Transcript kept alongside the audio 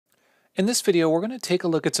In this video, we're going to take a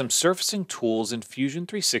look at some surfacing tools in Fusion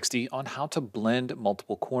 360 on how to blend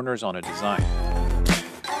multiple corners on a design.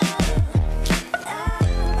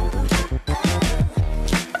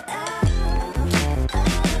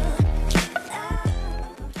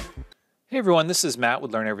 Hey everyone, this is Matt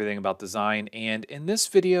with Learn Everything About Design, and in this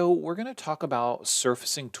video, we're going to talk about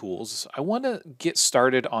surfacing tools. I want to get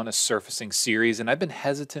started on a surfacing series, and I've been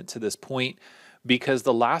hesitant to this point because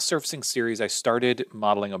the last surfacing series I started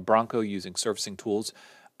modeling a Bronco using surfacing tools,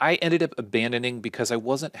 I ended up abandoning because I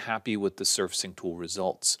wasn't happy with the surfacing tool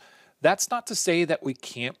results. That's not to say that we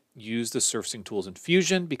can't use the surfacing tools in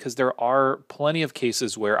Fusion, because there are plenty of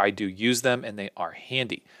cases where I do use them and they are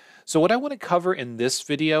handy. So what I want to cover in this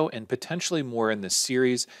video, and potentially more in this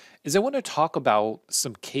series, is I want to talk about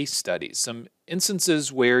some case studies, some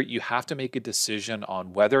instances where you have to make a decision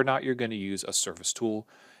on whether or not you're going to use a surface tool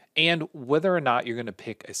and whether or not you're going to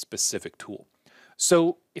pick a specific tool.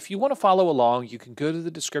 So if you want to follow along, you can go to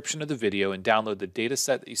the description of the video and download the data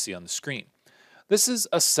set that you see on the screen. This is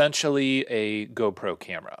essentially a GoPro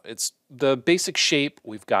camera. It's the basic shape.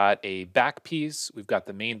 We've got a back piece, we've got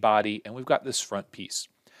the main body, and we've got this front piece.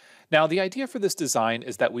 Now, the idea for this design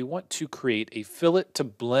is that we want to create a fillet to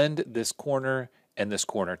blend this corner and this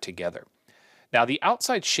corner together. Now, the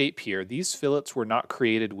outside shape here, these fillets were not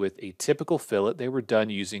created with a typical fillet. They were done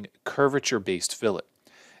using curvature-based fillet.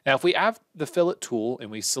 Now, if we have the fillet tool and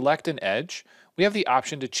we select an edge, we have the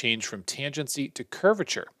option to change from tangency to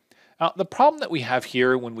curvature. Now, the problem that we have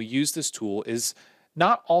here when we use this tool is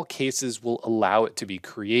not all cases will allow it to be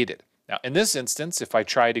created. Now, in this instance, if I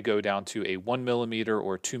try to go down to a 1mm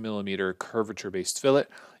or 2mm curvature-based fillet,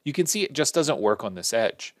 you can see it just doesn't work on this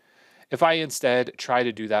edge. If I instead try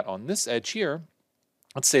to do that on this edge here,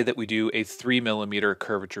 let's say that we do a 3mm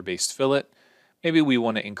curvature-based fillet. Maybe we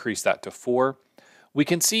want to increase that to 4. We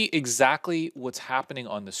can see exactly what's happening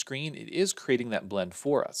on the screen. It is creating that blend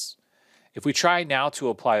for us. If we try now to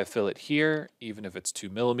apply a fillet here, even if it's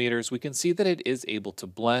 2mm, we can see that it is able to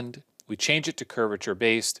blend. We change it to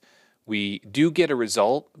curvature-based. We do get a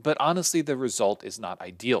result, but honestly, the result is not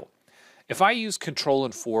ideal. If I use Control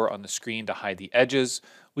and 4 on the screen to hide the edges,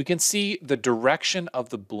 we can see the direction of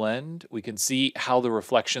the blend. We can see how the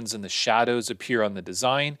reflections and the shadows appear on the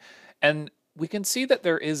design. And we can see that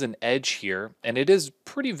there is an edge here, and it is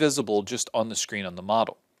pretty visible just on the screen on the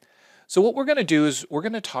model. So what we're going to do is we're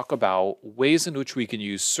going to talk about ways in which we can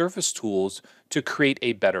use surface tools to create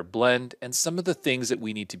a better blend and some of the things that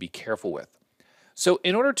we need to be careful with. So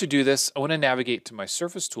in order to do this, I want to navigate to my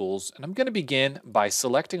surface tools, and I'm going to begin by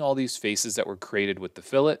selecting all these faces that were created with the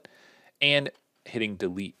fillet and hitting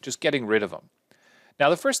delete, just getting rid of them. Now,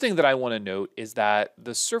 the first thing that I want to note is that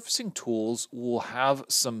the surfacing tools will have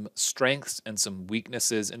some strengths and some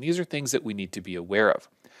weaknesses, and these are things that we need to be aware of.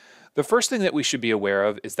 The first thing that we should be aware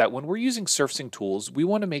of is that when we're using surfacing tools, we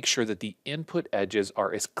want to make sure that the input edges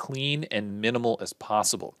are as clean and minimal as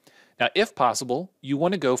possible. Now, if possible, you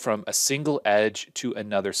want to go from a single edge to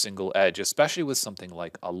another single edge, especially with something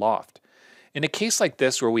like a loft. In a case like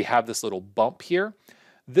this where we have this little bump here,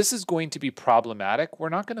 this is going to be problematic. We're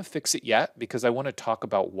not going to fix it yet because I want to talk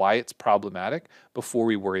about why it's problematic before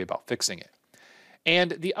we worry about fixing it.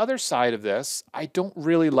 And the other side of this, I don't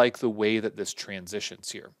really like the way that this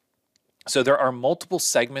transitions here. So there are multiple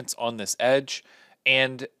segments on this edge,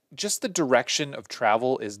 and just the direction of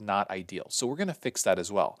travel is not ideal. So we're going to fix that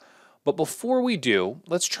as well. But before we do,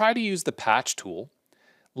 let's try to use the patch tool.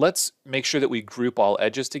 Let's make sure that we group all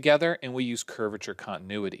edges together and we use curvature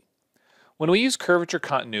continuity. When we use curvature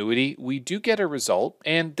continuity, we do get a result,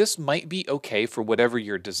 and this might be okay for whatever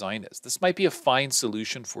your design is. This might be a fine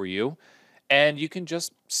solution for you, and you can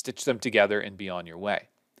just stitch them together and be on your way.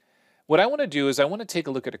 What I want to do is I want to take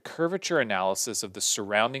a look at a curvature analysis of the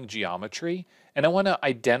surrounding geometry, and I want to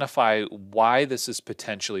identify why this is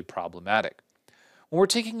potentially problematic. When we're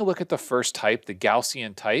taking a look at the first type, the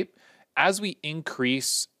Gaussian type, as we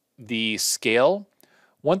increase the scale,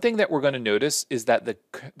 one thing that we're going to notice is that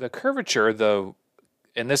the curvature,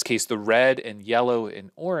 in this case, the red and yellow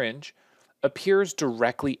and orange, appears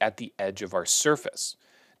directly at the edge of our surface.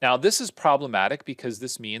 Now, this is problematic because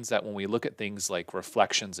this means that when we look at things like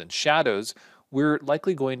reflections and shadows, we're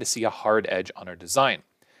likely going to see a hard edge on our design.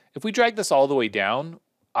 If we drag this all the way down,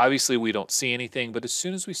 obviously we don't see anything, but as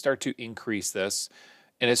soon as we start to increase this,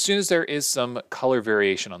 and as soon as there is some color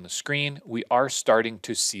variation on the screen, we are starting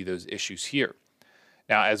to see those issues here.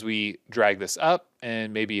 Now, as we drag this up,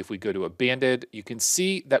 and maybe if we go to a banded, you can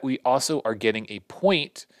see that we also are getting a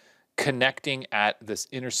point connecting at this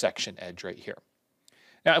intersection edge right here.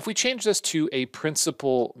 Now, if we change this to a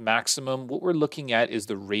principal maximum, what we're looking at is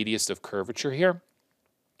the radius of curvature here.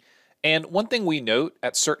 And one thing we note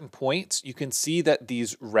at certain points, you can see that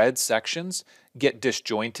these red sections get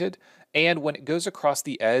disjointed. And when it goes across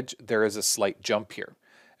the edge, there is a slight jump here.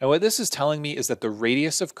 And what this is telling me is that the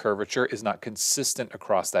radius of curvature is not consistent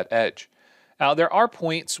across that edge. Now, there are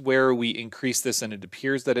points where we increase this and it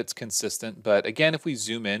appears that it's consistent. But again, if we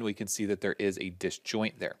zoom in, we can see that there is a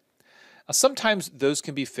disjoint there. Now, sometimes those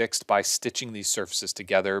can be fixed by stitching these surfaces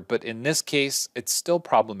together. But in this case, it's still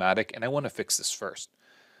problematic. And I want to fix this first.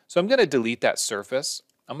 So I'm going to delete that surface.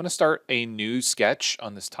 I'm going to start a new sketch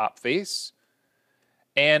on this top face.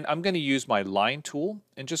 And I'm going to use my line tool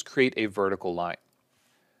and just create a vertical line.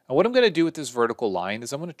 Now what I'm going to do with this vertical line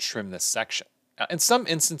is I'm going to trim this section. Now, in some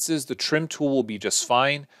instances, the trim tool will be just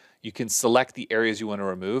fine. You can select the areas you want to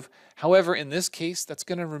remove. However, in this case, that's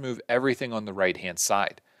going to remove everything on the right-hand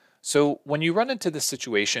side. So when you run into this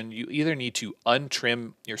situation, you either need to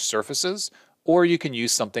untrim your surfaces or you can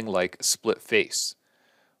use something like split face.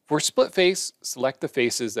 For split face, select the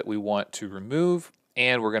faces that we want to remove,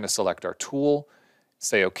 and we're going to select our tool,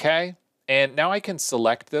 say OK, and now I can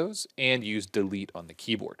select those and use delete on the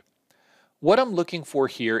keyboard. What I'm looking for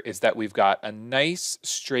here is that we've got a nice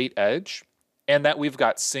straight edge and that we've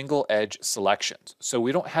got single edge selections. So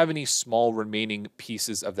we don't have any small remaining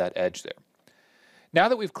pieces of that edge there. Now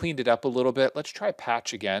that we've cleaned it up a little bit, let's try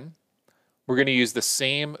patch again. We're going to use the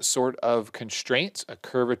same sort of constraints, a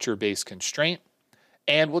curvature-based constraint.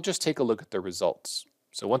 And we'll just take a look at the results.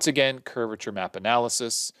 So once again, curvature map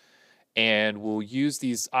analysis, and we'll use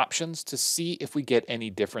these options to see if we get any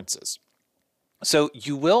differences. So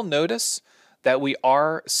you will notice that we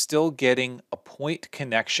are still getting a point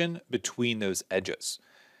connection between those edges.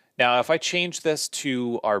 Now, if I change this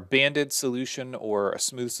to our banded solution or a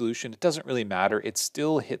smooth solution, it doesn't really matter. It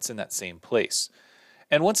still hits in that same place.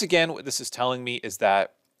 And once again, what this is telling me is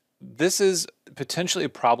that this is potentially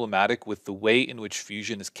problematic with the way in which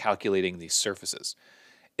Fusion is calculating these surfaces.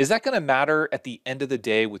 Is that going to matter at the end of the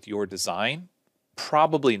day with your design?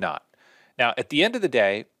 Probably not. Now, at the end of the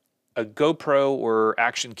day, a GoPro or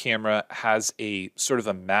action camera has a sort of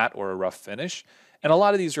a matte or a rough finish, and a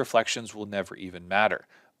lot of these reflections will never even matter.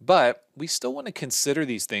 But we still want to consider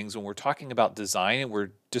these things when we're talking about design and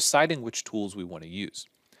we're deciding which tools we want to use.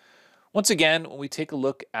 Once again, when we take a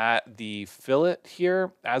look at the fillet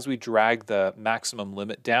here, as we drag the maximum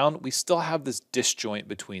limit down, we still have this disjoint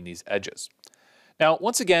between these edges. Now,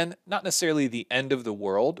 once again, not necessarily the end of the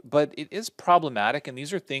world, but it is problematic, and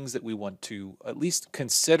these are things that we want to at least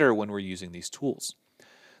consider when we're using these tools.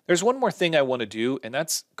 There's one more thing I want to do, and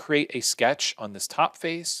that's create a sketch on this top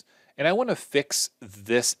face, and I want to fix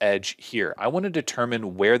this edge here. I want to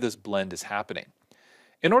determine where this blend is happening.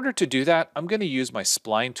 In order to do that, I'm going to use my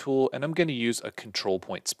spline tool and I'm going to use a control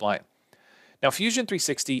point spline. Now, Fusion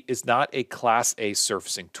 360 is not a Class A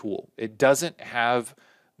surfacing tool. It doesn't have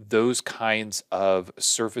those kinds of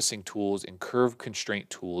surfacing tools and curve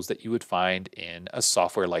constraint tools that you would find in a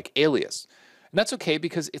software like Alias. And that's okay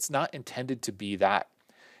because it's not intended to be that.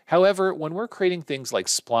 However, when we're creating things like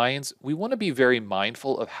splines, we want to be very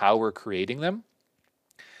mindful of how we're creating them.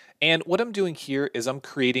 And what I'm doing here is I'm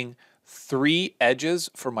creating 3 edges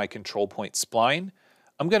for my control point spline.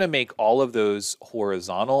 I'm going to make all of those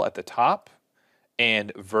horizontal at the top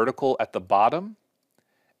and vertical at the bottom.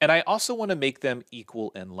 And I also want to make them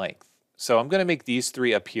equal in length. So I'm going to make these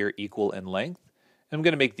 3 up here equal in length. And I'm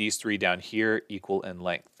going to make these 3 down here equal in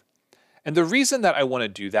length. And the reason that I want to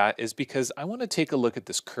do that is because I want to take a look at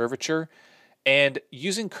this curvature. And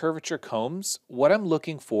using curvature combs, what I'm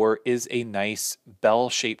looking for is a nice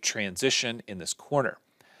bell-shaped transition in this corner.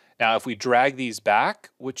 Now, if we drag these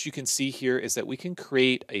back, what you can see here is that we can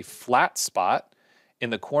create a flat spot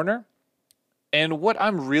in the corner. And what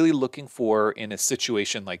I'm really looking for in a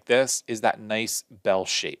situation like this is that nice bell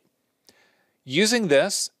shape. Using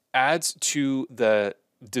this adds to the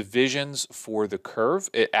divisions for the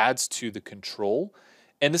curve. It adds to the control.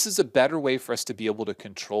 And this is a better way for us to be able to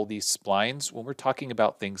control these splines when we're talking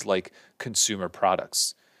about things like consumer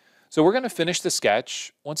products. So we're going to finish the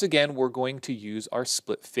sketch. Once again, we're going to use our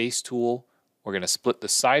split face tool. We're going to split the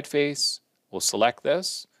side face. We'll select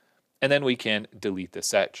this, and then we can delete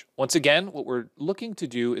this edge. Once again, what we're looking to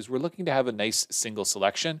do is we're looking to have a nice single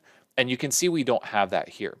selection, and you can see we don't have that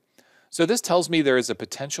here. So this tells me there is a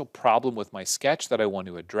potential problem with my sketch that I want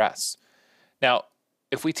to address. Now,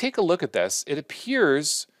 if we take a look at this, it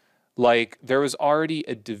appears like there was already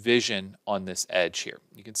a division on this edge here.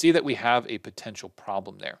 You can see that we have a potential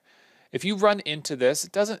problem there. If you run into this,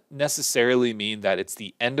 it doesn't necessarily mean that it's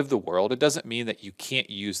the end of the world. It doesn't mean that you can't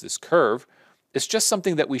use this curve. It's just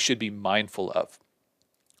something that we should be mindful of.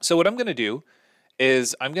 So what I'm going to do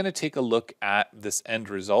is I'm going to take a look at this end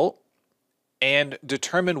result. and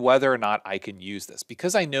determine whether or not I can use this.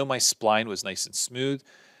 Because I know my spline was nice and smooth,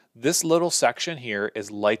 this little section here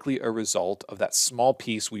is likely a result of that small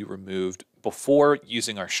piece we removed before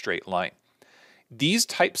using our straight line. These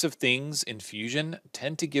types of things in Fusion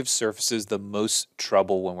tend to give surfaces the most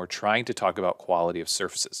trouble when we're trying to talk about quality of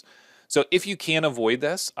surfaces. So if you can avoid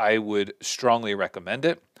this, I would strongly recommend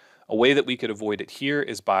it. A way that we could avoid it here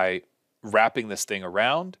is by wrapping this thing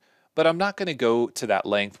around, but I'm not going to go to that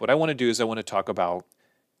length. What I want to do is I want to talk about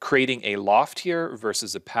creating a loft here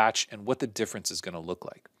versus a patch and what the difference is going to look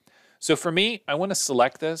like. So for me, I want to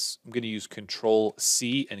select this. I'm going to use Control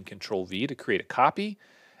C and Control V to create a copy.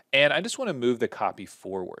 And I just want to move the copy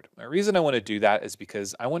forward. The reason I want to do that is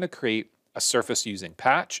because I want to create a surface using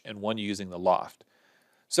patch and one using the loft.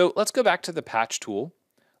 So let's go back to the patch tool.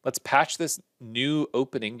 Let's patch this new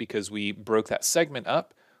opening because we broke that segment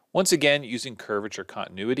up. Once again, using curvature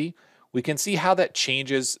continuity, we can see how that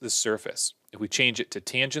changes the surface. If we change it to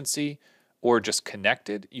tangency or just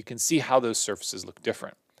connected, you can see how those surfaces look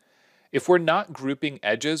different. If we're not grouping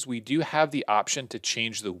edges, we do have the option to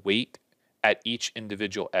change the weight at each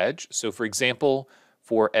individual edge. So for example,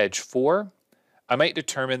 for edge 4, I might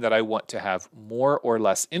determine that I want to have more or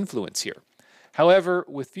less influence here. However,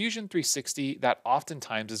 with Fusion 360, that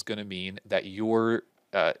oftentimes is going to mean that your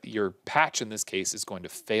patch in this case is going to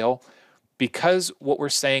fail, because what we're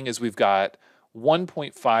saying is we've got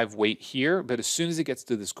 1.5 weight here, but as soon as it gets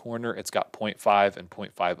to this corner, it's got 0.5 and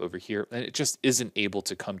 0.5 over here, and it just isn't able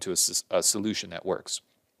to come to a solution that works.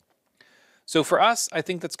 So for us, I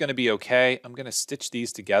think that's going to be okay. I'm going to stitch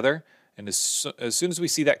these together, and as soon as we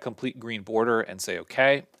see that complete green border and say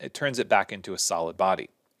okay, it turns it back into a solid body.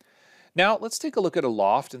 Now let's take a look at a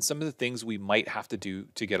loft and some of the things we might have to do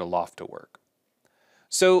to get a loft to work.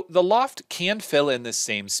 So the loft can fill in this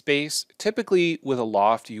same space. Typically with a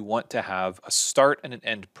loft, you want to have a start and an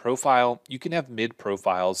end profile. You can have mid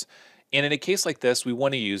profiles. And in a case like this, we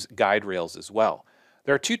want to use guide rails as well.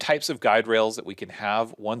 There are two types of guide rails that we can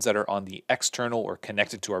have, ones that are on the external or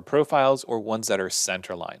connected to our profiles, or ones that are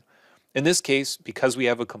centerline. In this case, because we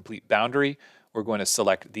have a complete boundary, we're going to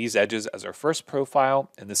select these edges as our first profile,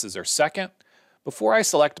 and this is our second. Before I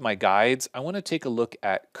select my guides, I want to take a look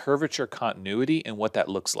at curvature continuity and what that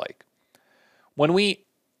looks like. When we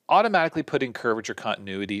automatically put in curvature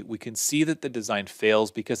continuity, we can see that the design fails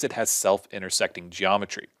because it has self-intersecting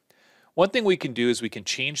geometry. One thing we can do is we can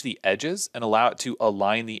change the edges and allow it to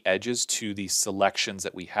align the edges to the selections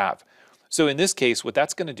that we have. So in this case, what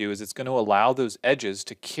that's going to do is it's going to allow those edges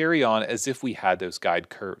to carry on as if we had those guide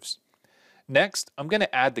curves. Next, I'm going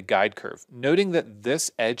to add the guide curve, noting that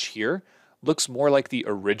this edge here looks more like the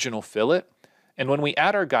original fillet. And when we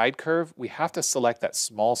add our guide curve, we have to select that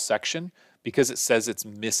small section because it says it's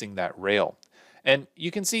missing that rail. And you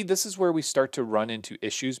can see this is where we start to run into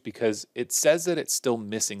issues because it says that it's still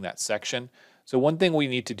missing that section. So one thing we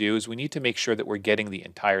need to do is we need to make sure that we're getting the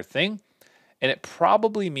entire thing. And it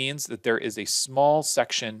probably means that there is a small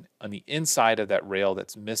section on the inside of that rail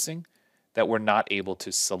that's missing that we're not able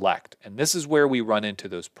to select. And this is where we run into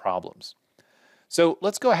those problems. So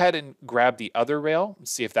let's go ahead and grab the other rail and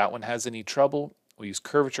see if that one has any trouble. We'll use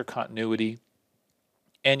curvature continuity.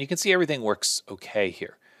 And you can see everything works okay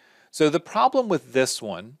here. So the problem with this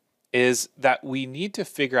one is that we need to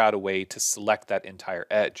figure out a way to select that entire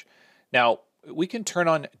edge. Now, we can turn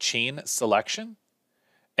on chain selection,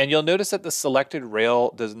 and you'll notice that the selected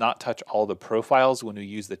rail does not touch all the profiles when we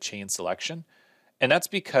use the chain selection. And that's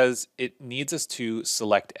because it needs us to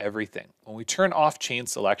select everything. When we turn off chain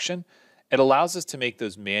selection, it allows us to make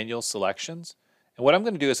those manual selections. And what I'm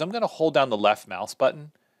going to do is I'm going to hold down the left mouse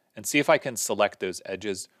button and see if I can select those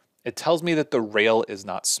edges. It tells me that the rail is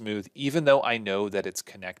not smooth, even though I know that it's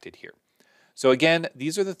connected here. So again,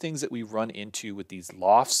 these are the things that we run into with these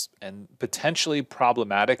lofts, and potentially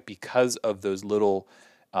problematic because of those little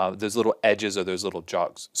edges or those little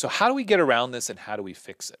jogs. So how do we get around this and how do we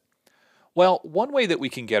fix it? Well, one way that we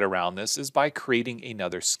can get around this is by creating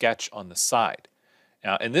another sketch on the side.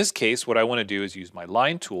 Now, in this case, what I want to do is use my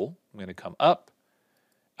line tool. I'm going to come up.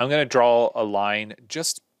 I'm going to draw a line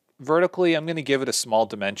just vertically. I'm going to give it a small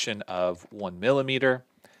dimension of 1 millimeter.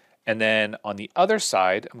 And then on the other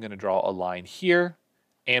side, I'm going to draw a line here.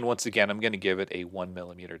 And once again, I'm going to give it a 1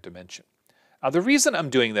 millimeter dimension. Now, the reason I'm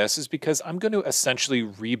doing this is because I'm going to essentially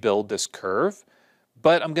rebuild this curve,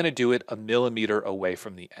 but I'm going to do it a millimeter away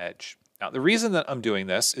from the edge. Now, the reason that I'm doing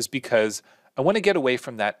this is because I want to get away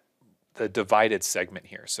from the divided segment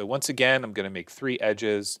here. So once again, I'm going to make 3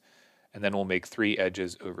 edges, and then we'll make 3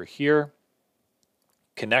 edges over here,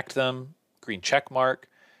 connect them, green check mark,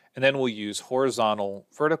 and then we'll use horizontal,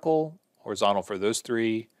 vertical, horizontal for those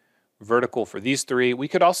 3, vertical for these three. We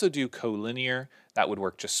could also do collinear. That would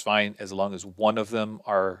work just fine as long as one of them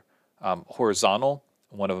are horizontal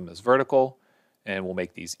and one of them is vertical, and we'll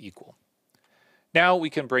make these equal. Now we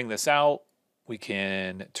can bring this out. We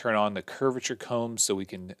can turn on the curvature comb so we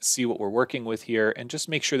can see what we're working with here and just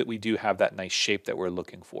make sure that we do have that nice shape that we're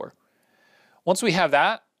looking for. Once we have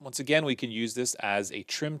that, once again, we can use this as a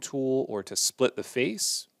trim tool or to split the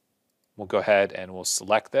face. We'll go ahead and we'll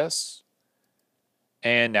select this.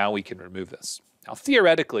 And now we can remove this. Now,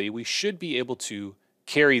 theoretically, we should be able to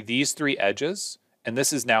carry these three edges, and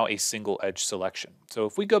this is now a single edge selection. So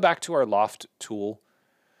if we go back to our Loft tool,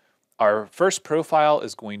 our first profile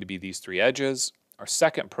is going to be these three edges. Our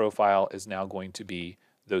second profile is now going to be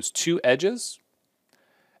those two edges.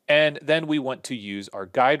 And then we want to use our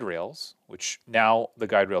guide rails, which now the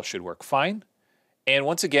guide rail should work fine. And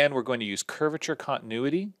once again, we're going to use curvature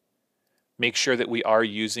continuity. Make sure that we are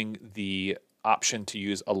using the option to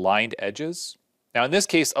use aligned edges. Now in this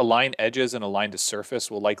case, aligned edges and aligned to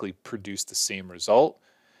surface will likely produce the same result.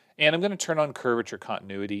 And I'm going to turn on curvature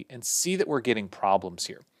continuity and see that we're getting problems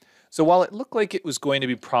here. So while it looked like it was going to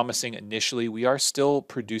be promising initially, we are still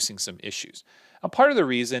producing some issues. Now part of the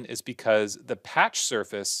reason is because the patch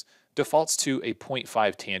surface defaults to a 0.5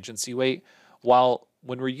 tangency weight, while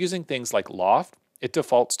when we're using things like Loft, it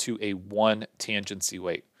defaults to a 1 tangency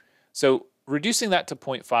weight. So reducing that to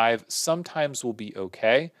 0.5 sometimes will be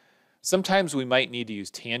okay. Sometimes we might need to use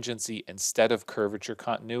tangency instead of curvature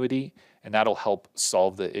continuity, and that'll help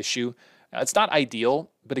solve the issue. Now, it's not ideal,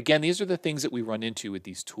 but again, these are the things that we run into with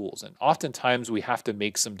these tools, and oftentimes we have to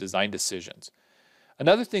make some design decisions.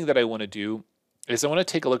 Another thing that I want to do is I want to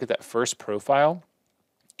take a look at that first profile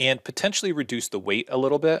and potentially reduce the weight a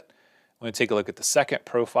little bit. I'm going to take a look at the second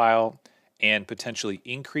profile and potentially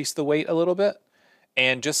increase the weight a little bit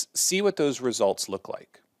and just see what those results look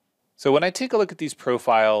like. So when I take a look at these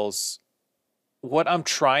profiles, what I'm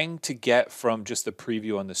trying to get from just the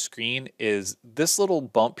preview on the screen is this little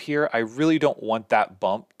bump here. I really don't want that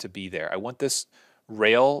bump to be there. I want this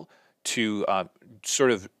rail to sort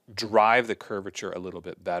of drive the curvature a little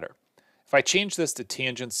bit better. If I change this to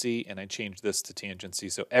tangency and I change this to tangency,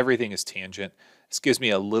 so everything is tangent, this gives me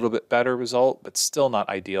a little bit better result, but still not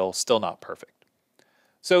ideal, still not perfect.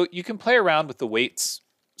 So you can play around with the weights,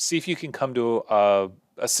 see if you can come to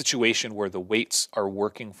a situation where the weights are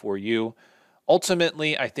working for you.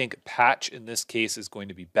 Ultimately, I think patch in this case is going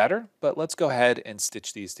to be better, but let's go ahead and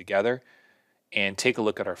stitch these together and take a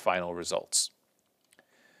look at our final results.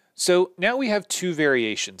 So now we have two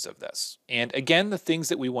variations of this. And again, the things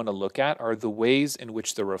that we want to look at are the ways in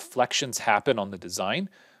which the reflections happen on the design.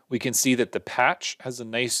 We can see that the patch has a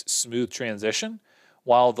nice smooth transition,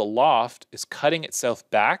 while the Loft is cutting itself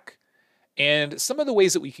back. And some of the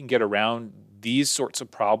ways that we can get around these sorts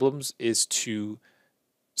of problems is to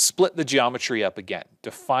split the geometry up again,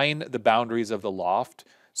 define the boundaries of the Loft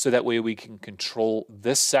so that way we can control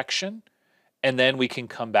this section, and then we can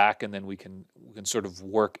come back and then we can sort of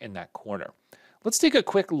work in that corner. Let's take a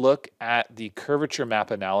quick look at the curvature map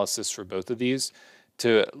analysis for both of these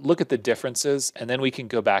to look at the differences, and then we can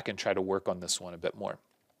go back and try to work on this one a bit more.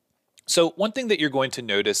 So one thing that you're going to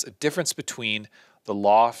notice, a difference between the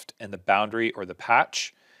Loft and the boundary or the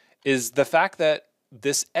patch, is the fact that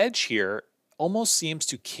this edge here almost seems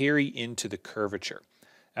to carry into the curvature.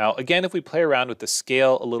 Now, again, if we play around with the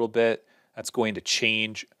scale a little bit, that's going to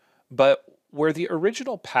change. But where the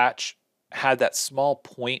original patch had that small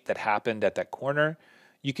point that happened at that corner,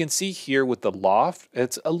 you can see here with the Loft,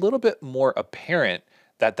 it's a little bit more apparent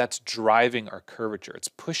that that's driving our curvature. It's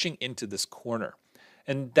pushing into this corner.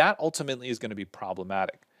 And that ultimately is going to be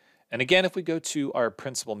problematic. And again, if we go to our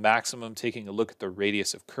principal maximum, taking a look at the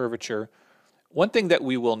radius of curvature, one thing that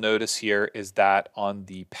we will notice here is that on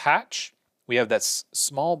the patch, we have that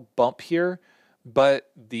small bump here, but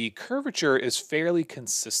the curvature is fairly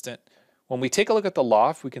consistent. When we take a look at the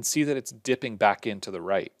Loft, we can see that it's dipping back into the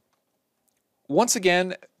right. Once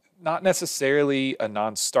again, not necessarily a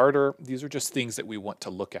non-starter. These are just things that we want to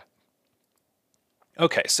look at.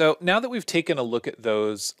 Okay, so now that we've taken a look at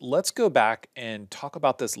those, let's go back and talk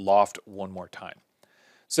about this Loft one more time.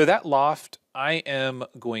 So that Loft, I am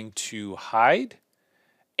going to hide,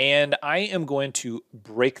 and I am going to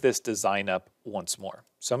break this design up once more.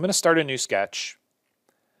 So I'm going to start a new sketch.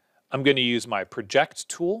 I'm going to use my project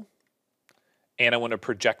tool, and I want to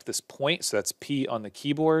project this point, so that's P on the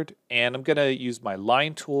keyboard, and I'm going to use my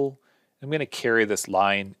line tool. I'm going to carry this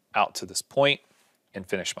line out to this point and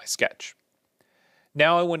finish my sketch.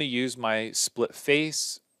 Now I want to use my split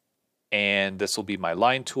face, and this will be my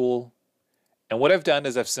line tool. And what I've done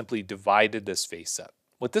is I've simply divided this face up.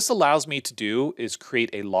 What this allows me to do is create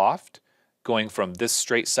a Loft going from this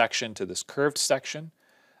straight section to this curved section.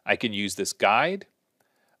 I can use this guide.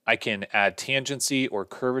 I can add tangency or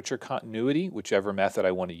curvature continuity, whichever method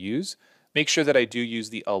I want to use. Make sure that I do use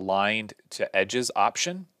the aligned to edges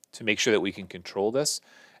option to make sure that we can control this.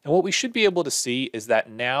 And what we should be able to see is that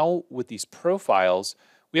now with these profiles,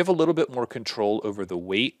 we have a little bit more control over the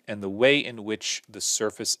weight and the way in which the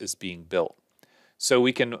surface is being built. So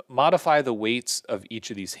we can modify the weights of each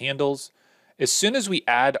of these handles. As soon as we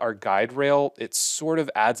add our guide rail, it sort of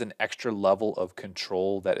adds an extra level of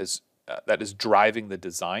control that is driving the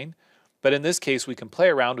design. But in this case, we can play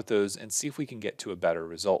around with those and see if we can get to a better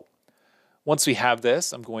result. Once we have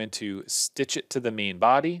this, I'm going to stitch it to the main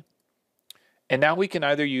body. And now we can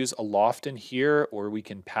either use a loft in here or we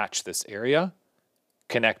can patch this area,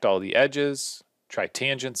 connect all the edges, try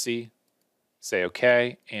tangency, say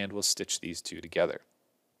OK, and we'll stitch these two together.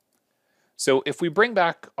 So if we bring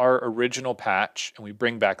back our original patch and we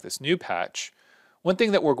bring back this new patch, one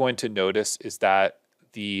thing that we're going to notice is that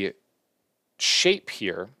the shape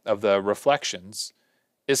here of the reflections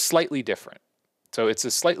is slightly different. So it's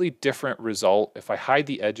a slightly different result. If I hide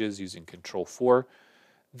the edges using Control 4,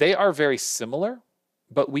 they are very similar,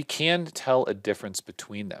 but we can tell a difference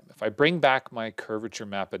between them. If I bring back my curvature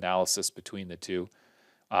map analysis between the two,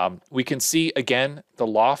 we can see again the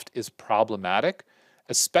loft is problematic,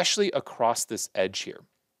 especially across this edge here.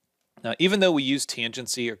 Now, even though we use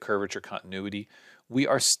tangency or curvature continuity, we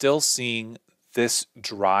are still seeing this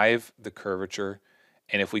drive the curvature.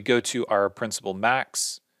 And if we go to our principal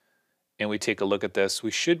max and we take a look at this,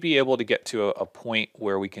 we should be able to get to a point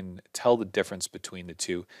where we can tell the difference between the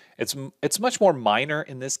two. It's much more minor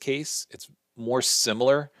in this case. It's more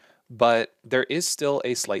similar, but there is still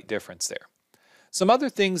a slight difference there. Some other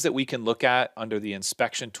things that we can look at under the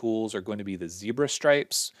inspection tools are going to be the zebra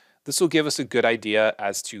stripes. This will give us a good idea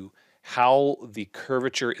as to how the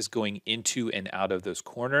curvature is going into and out of those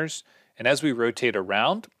corners. And as we rotate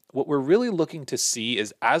around, what we're really looking to see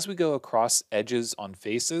is as we go across edges on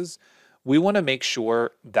faces, we want to make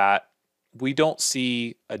sure that we don't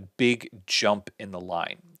see a big jump in the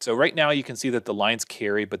line. So right now you can see that the lines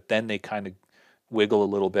carry, but then they kind of wiggle a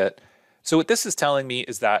little bit. So what this is telling me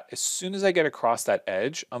is that as soon as I get across that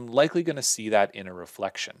edge, I'm likely going to see that in a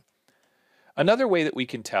reflection. Another way that we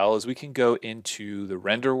can tell is we can go into the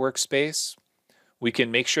render workspace. We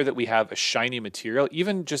can make sure that we have a shiny material.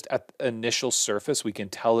 Even just at the initial surface, we can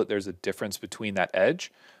tell that there's a difference between that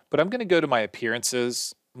edge. But I'm going to go to my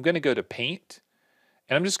appearances. I'm going to go to paint,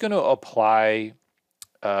 and I'm just going to apply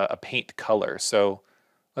a paint color. So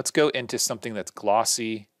let's go into something that's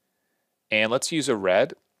glossy, and let's use a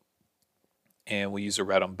red. And we'll use a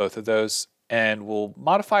red on both of those. And we'll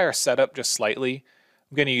modify our setup just slightly.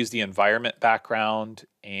 I'm going to use the environment background,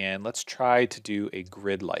 and let's try to do a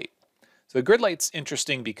grid light. So the grid light's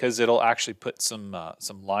interesting because it'll actually put some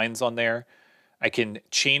lines on there. I can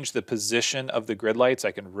change the position of the grid lights.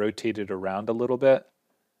 I can rotate it around a little bit.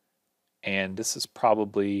 And that's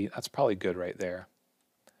probably good right there.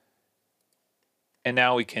 And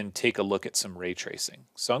now we can take a look at some ray tracing.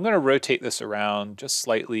 So I'm going to rotate this around just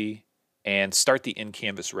slightly and start the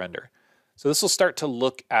in-canvas render. So this will start to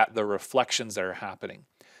look at the reflections that are happening.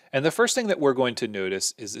 And the first thing that we're going to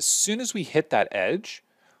notice is as soon as we hit that edge,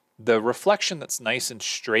 the reflection that's nice and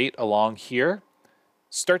straight along here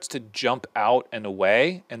starts to jump out and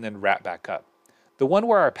away and then wrap back up. The one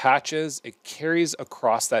where our patch is, it carries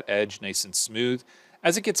across that edge nice and smooth.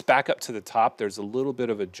 As it gets back up to the top, there's a little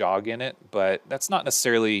bit of a jog in it, but that's not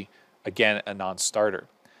necessarily, again, a non-starter.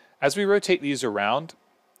 As we rotate these around,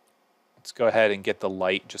 let's go ahead and get the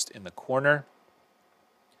light just in the corner.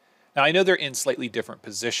 Now I know they're in slightly different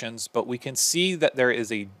positions, but we can see that there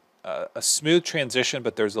is a smooth transition,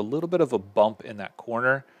 but there's a little bit of a bump in that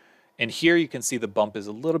corner. And here you can see the bump is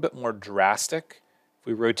a little bit more drastic. If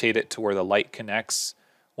we rotate it to where the light connects,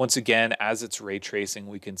 once again, as it's ray tracing,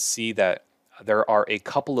 we can see that there are a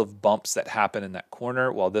couple of bumps that happen in that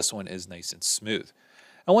corner while this one is nice and smooth.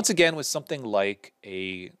 And once again, with something like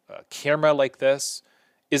a camera like this,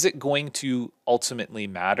 is it going to ultimately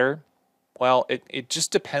matter? Well, it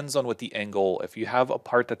just depends on what the angle. If you have a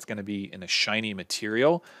part that's going to be in a shiny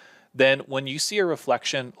material, then when you see a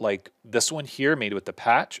reflection like this one here made with the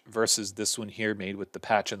patch versus this one here made with the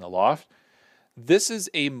patch in the loft, this is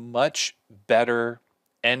a much better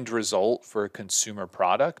end result for a consumer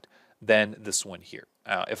product than this one here.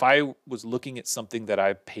 If I was looking at something that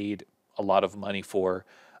I paid a lot of money for,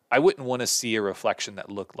 I wouldn't want to see a reflection that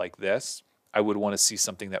looked like this. I would want to see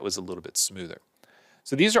something that was a little bit smoother.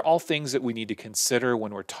 So these are all things that we need to consider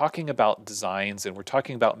when we're talking about designs and we're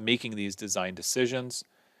talking about making these design decisions.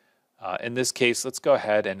 In this case, let's go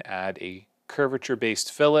ahead and add a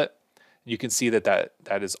curvature-based fillet. You can see that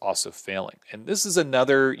that is also failing. And this is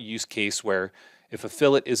another use case where if a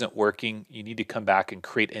fillet isn't working, you need to come back and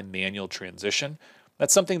create a manual transition.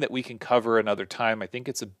 That's something that we can cover another time. I think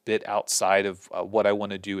it's a bit outside of what I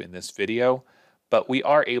want to do in this video, but we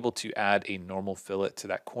are able to add a normal fillet to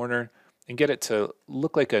that corner and get it to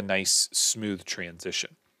look like a nice smooth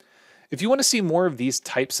transition. If you want to see more of these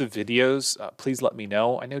types of videos, please let me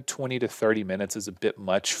know. I know 20 to 30 minutes is a bit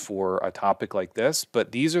much for a topic like this,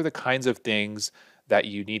 but these are the kinds of things that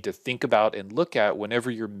you need to think about and look at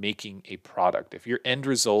whenever you're making a product. If your end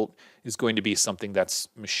result is going to be something that's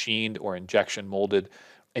machined or injection molded,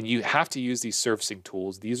 and you have to use these surfacing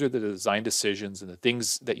tools, these are the design decisions and the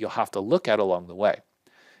things that you'll have to look at along the way.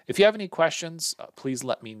 If you have any questions, please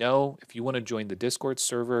let me know. If you want to join the Discord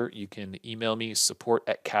server, you can email me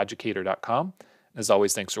support@caducator.com. As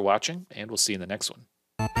always, thanks for watching, and we'll see you in the next one.